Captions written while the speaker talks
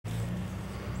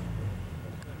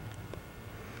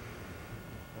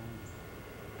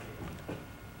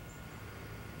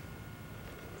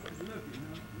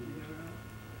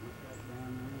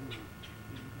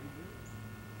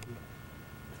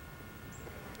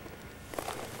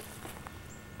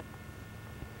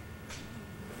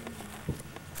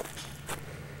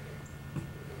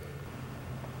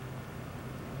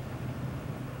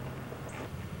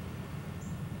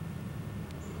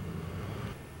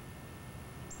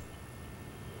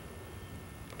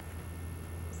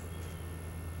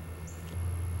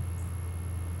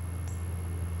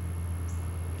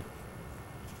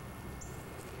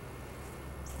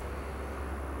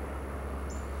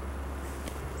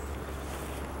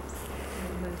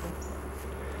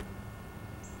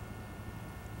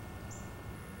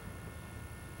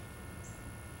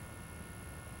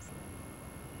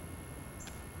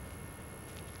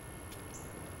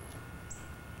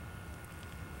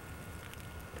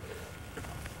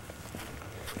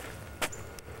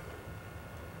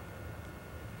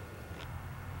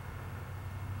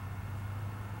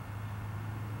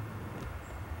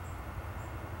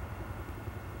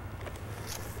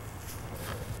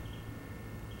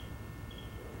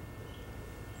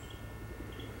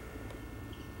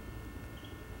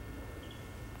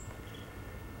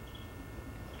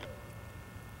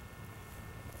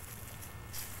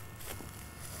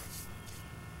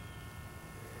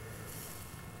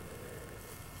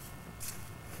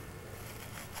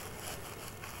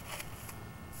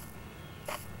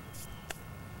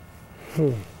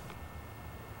Hmm.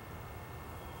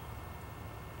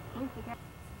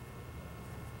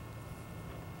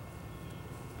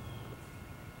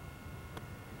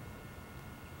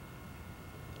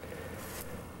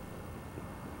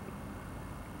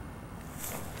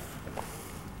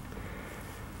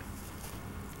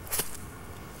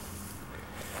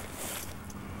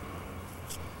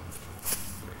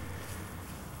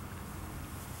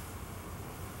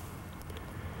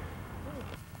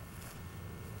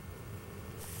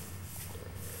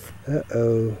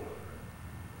 Uh-oh.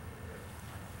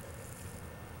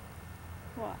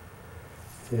 What?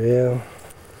 Yeah.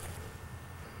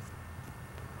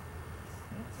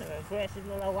 That's an aggressive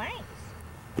little ain't.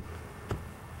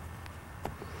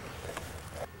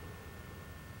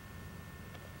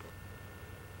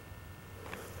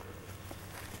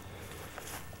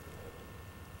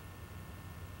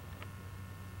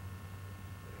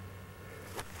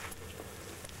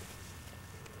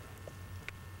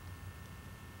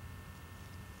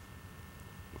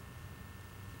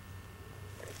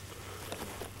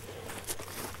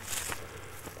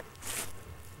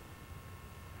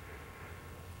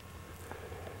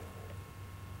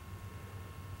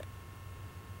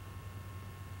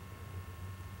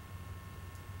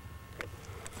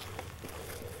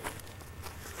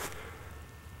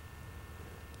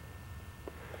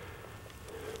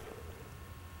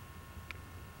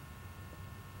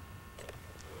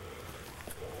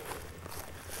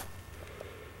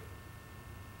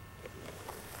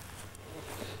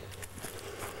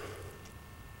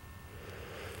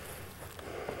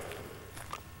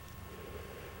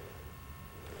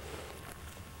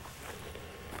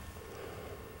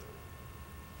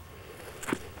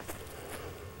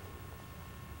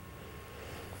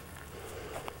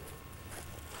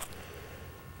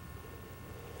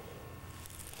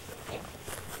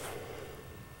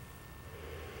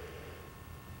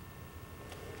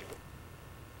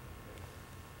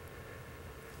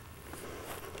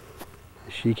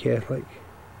 Is she Catholic?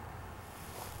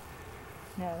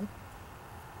 No.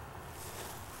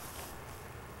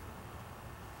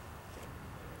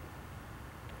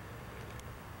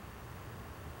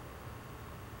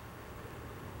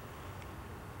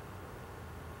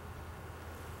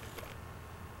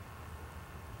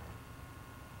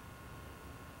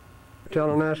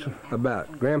 Telling us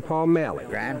about Grandpa Malley.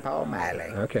 Grandpa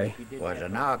Malley Okay. was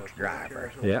an ox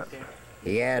driver. Yeah.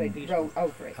 He had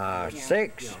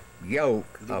 6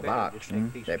 yoke of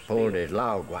oxen that pulled his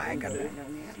log wagon.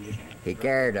 He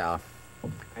carried a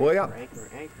whip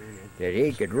that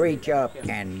he could reach up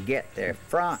and get the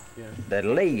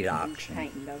lead oxen,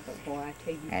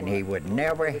 and he would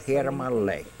never hit them a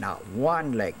lick. Not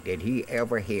one lick did he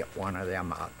ever hit one of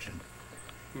them oxen.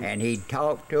 And he'd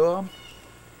talk to them,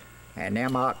 and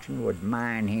them oxen would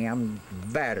mind him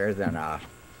better than a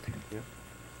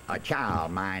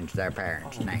child minds their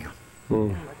parents now.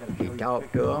 He'd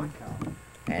talk to them,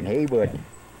 and he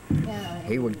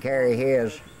would carry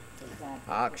his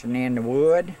oxen in the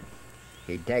wood.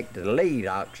 He'd take the lead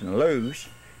oxen loose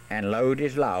and load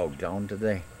his logs onto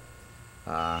the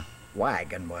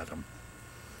wagon with them.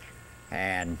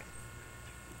 And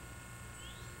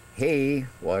he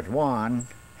was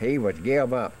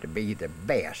give up to be the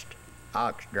best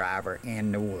ox driver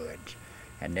in the woods.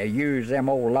 And they used them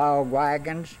old log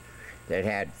wagons that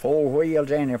had 4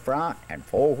 wheels in the front and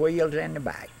 4 wheels in the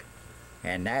back.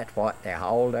 And that's what they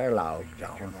hauled their logs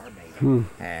on.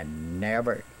 And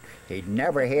he'd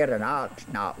never hit an ox,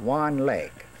 not one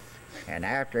lick. And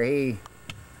after he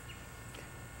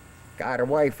got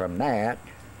away from that,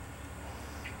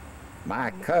 my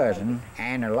cousin,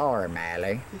 Anna Laura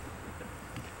Malley,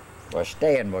 was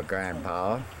staying with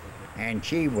Grandpa, and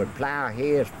she would plow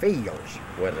his fields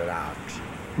with an ox.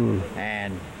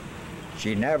 And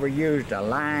she never used a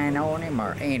line on him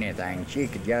or anything. She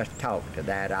could just talk to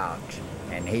that ox,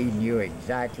 and he knew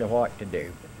exactly what to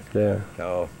do. Yeah.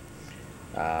 So,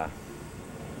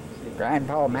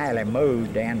 Grandpa Malley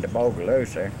moved into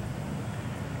Bogalusa,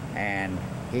 and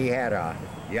he had a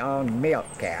young milk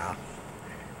cow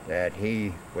that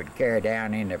he would carry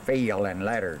down in the field and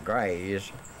let her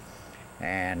graze.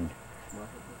 And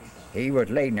he was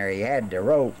leading her. He had the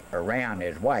rope around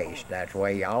his waist. That's the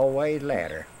way he always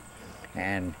led her.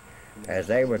 And as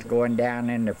they was going down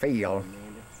in the field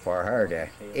for her to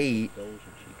eat,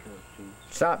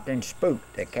 something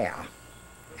spooked the cow.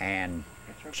 And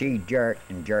she jerked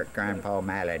Grandpa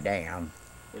Malley down,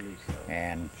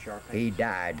 and he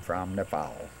died from the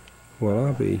fall. Well,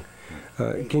 I'll be.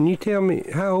 Can you tell me,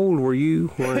 how old were you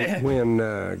when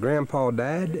Grandpa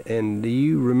died? And do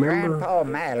you remember? Grandpa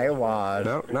Malley was...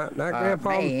 No, not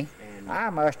Grandpa. Me. I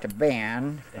must have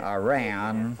been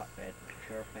around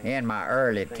in my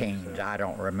early teens. I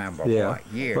don't remember Yeah. what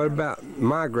year. What about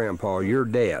my grandpa, your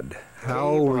dad?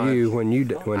 How He old were you was-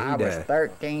 when I he was died?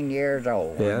 13 years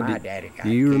old when my daddy got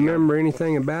Do you killed. remember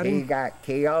anything about He him? got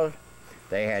killed.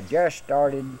 They had just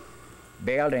started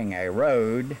building a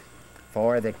road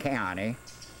for the county,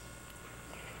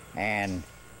 and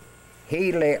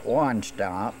he lit one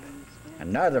stump,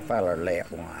 another feller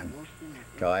lit one.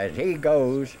 So as he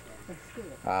goes,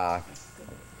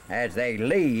 as they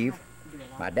leave,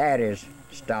 my daddy's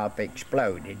stump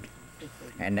exploded,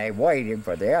 and they waited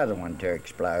for the other one to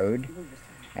explode,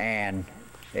 and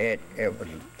it was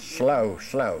slow.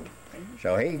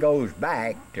 So he goes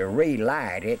back to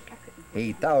relight it.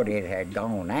 He thought it had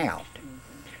gone out.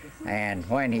 And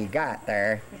when he got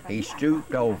there, he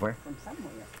stooped over.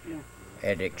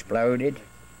 It exploded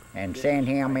and sent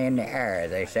him in the air.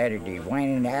 They said he went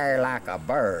in the air like a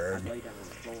bird.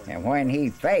 And when he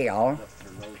fell,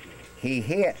 he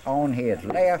hit on his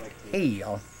left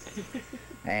heel.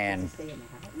 And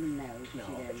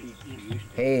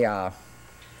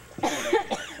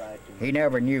he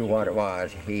never knew what it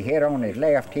was. He hit on his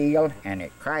left heel and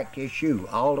it cracked his shoe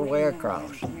all the way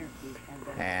across.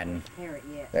 And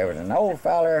there was an old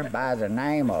feller by the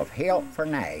name of Hilt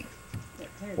Fernay,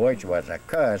 which was a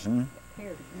cousin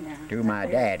to my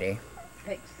daddy,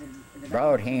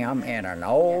 brought him in an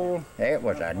old, it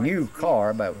was a new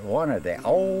car, but one of the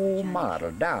old model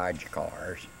Dodge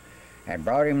cars, and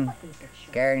brought him,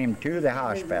 carried him to the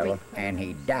hospital, and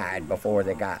he died before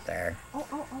they got there.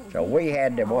 So we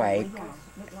had to wait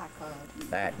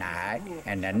that night,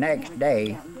 and the next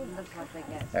day,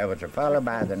 there was a fellow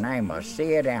by the name of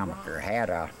Sid Amaker, had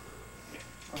a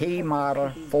T-model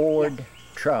Ford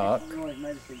truck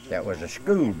that was a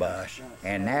school bus,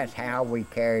 and that's how we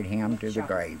carried him to the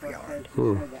graveyard.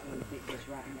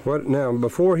 What now?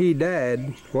 Before he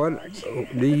died, what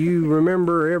do you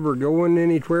remember ever going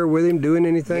anywhere with him, doing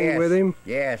anything Yes, with him?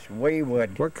 Yes, we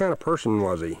would. What kind of person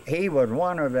was he? He was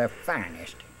one of the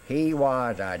finest. He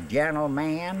was a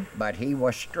gentleman, but he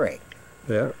was strict.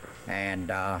 Yeah. And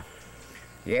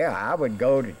yeah, I would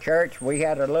go to church. We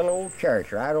had a little old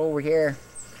church right over here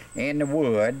in the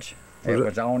woods. It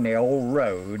was on the old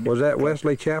road. Was that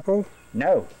Wesley Chapel?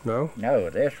 No, No.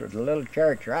 no, this was a little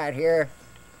church right here.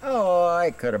 Oh,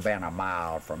 it could have been a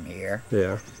mile from here.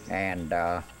 Yeah. And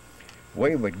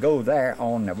we would go there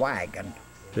on the wagon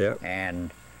Yeah.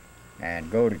 and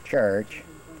go to church.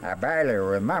 I barely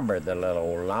remember the little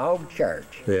old log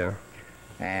church. Yeah.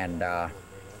 And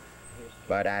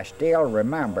but I still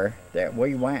remember that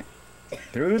we went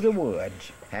through the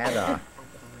woods, had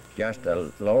just a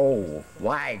little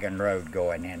wagon road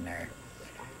going in there.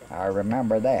 I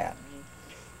remember that.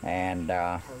 And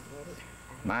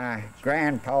my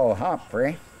grandpa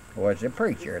Humphrey was a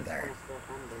preacher there.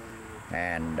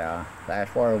 And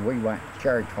that's where we went to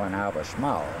church when I was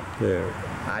small. Yeah.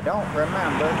 I don't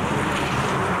remember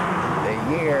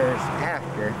the years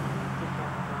after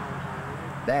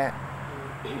that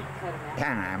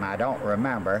time. I don't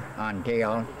remember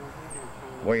until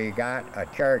we got a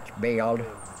church built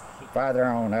farther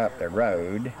on up the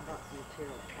road,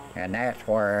 and that's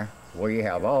where we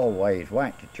have always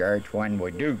went to church when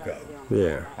we do go.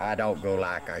 Yeah. I don't go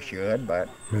like I should, but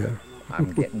Yeah.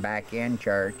 I'm getting back in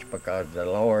church because the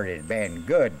Lord has been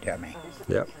good to me.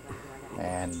 Yep.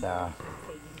 And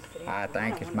I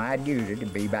think it's my duty to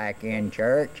be back in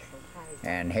church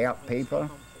and help people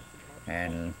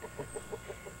and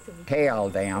tell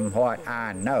them what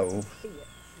I know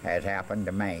has happened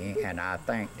to me, and I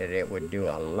think that it would do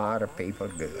a lot of people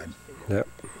good. Yep.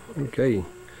 Okay.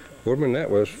 Woodman, that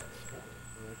was.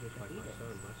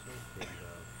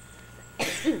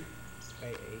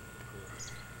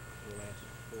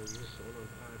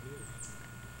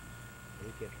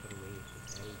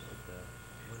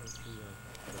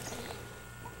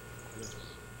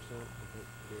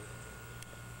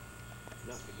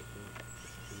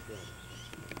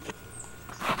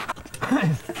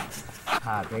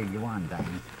 I'll tell you one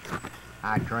thing,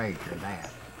 I treasure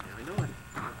that. I know it.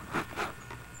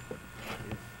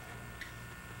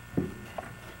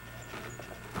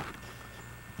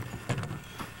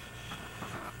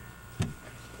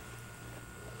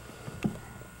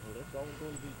 Well, it's all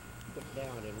going to be put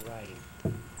down in writing,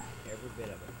 every bit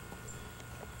of it.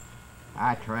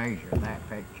 I treasure that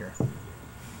picture.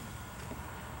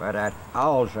 But I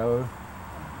also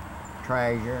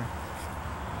treasure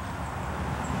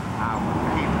our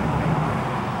family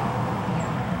picture.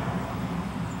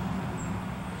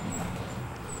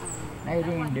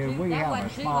 Nadine, do we have a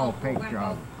small picture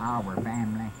of our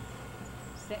family?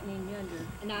 Sitting in yonder.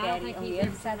 No, I don't Daddy think on he's the ever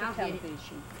other side seen of the I'll get it.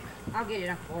 television. I'll get it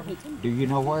up for him. Do you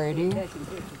know where it is?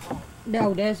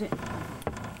 No, does it?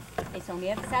 It's on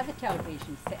the other side of the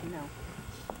television, sitting there.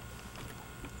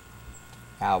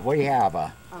 We have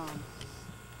a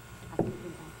I think we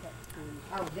want that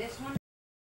to. Oh, this one?